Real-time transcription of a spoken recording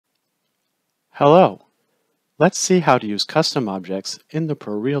Hello! Let's see how to use custom objects in the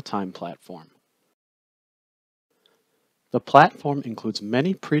ProRealTime platform. The platform includes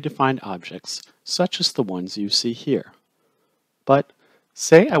many predefined objects, such as the ones you see here. But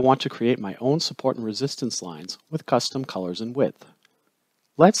say I want to create my own support and resistance lines with custom colors and width.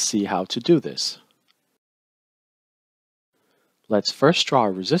 Let's see how to do this. Let's first draw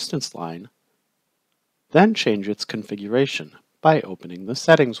a resistance line, then change its configuration by opening the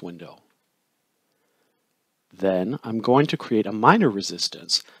Settings window. Then I'm going to create a minor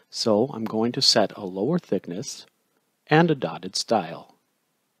resistance, so I'm going to set a lower thickness and a dotted style.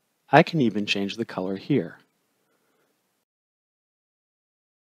 I can even change the color here.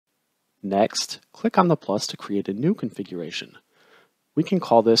 Next, click on the plus to create a new configuration. We can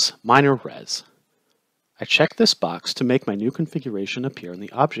call this Minor Res. I check this box to make my new configuration appear in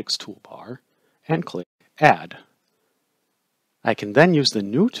the Objects toolbar and click Add. I can then use the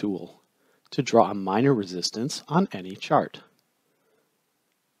New tool to draw a minor resistance on any chart.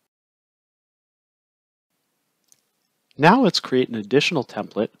 Now let's create an additional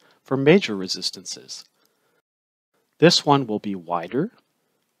template for major resistances. This one will be wider,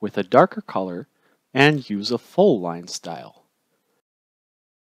 with a darker color, and use a full line style.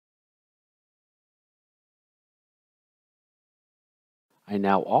 I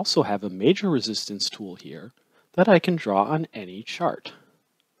now also have a major resistance tool here that I can draw on any chart.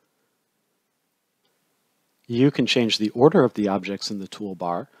 You can change the order of the objects in the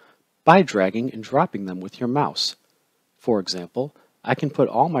toolbar by dragging and dropping them with your mouse. For example, I can put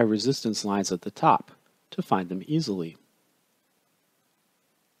all my resistance lines at the top to find them easily.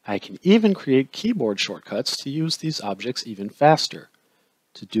 I can even create keyboard shortcuts to use these objects even faster.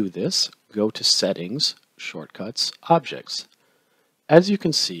 To do this, go to Settings, Shortcuts, Objects. As you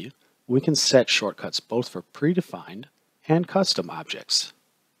can see, we can set shortcuts both for predefined and custom objects.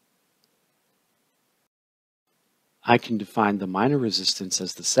 I can define the minor resistance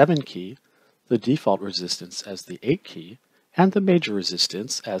as the 7 key, the default resistance as the 8 key, and the major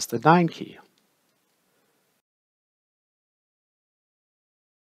resistance as the 9 key.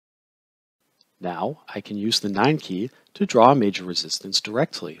 Now I can use the 9 key to draw a major resistance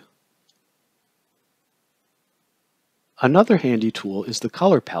directly. Another handy tool is the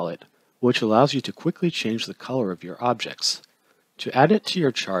color palette, which allows you to quickly change the color of your objects. To add it to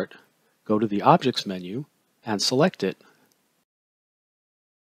your chart, go to the Objects menu and select it.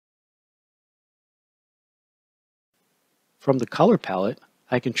 From the color palette,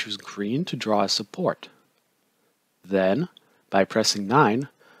 I can choose green to draw a support. Then, by pressing 9,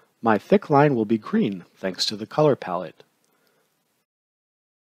 my thick line will be green thanks to the color palette.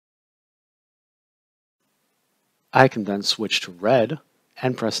 I can then switch to red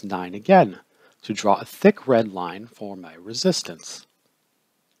and press 9 again to draw a thick red line for my resistance.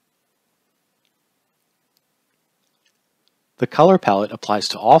 The color palette applies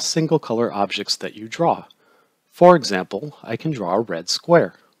to all single color objects that you draw. For example, I can draw a red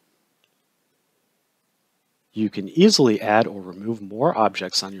square. You can easily add or remove more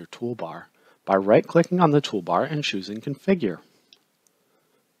objects on your toolbar by right-clicking on the toolbar and choosing Configure.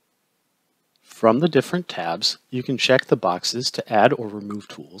 From the different tabs, you can check the boxes to add or remove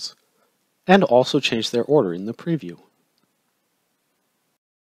tools, and also change their order in the preview.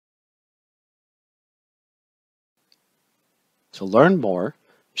 To learn more,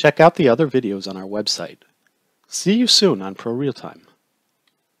 check out the other videos on our website. See you soon on ProRealTime.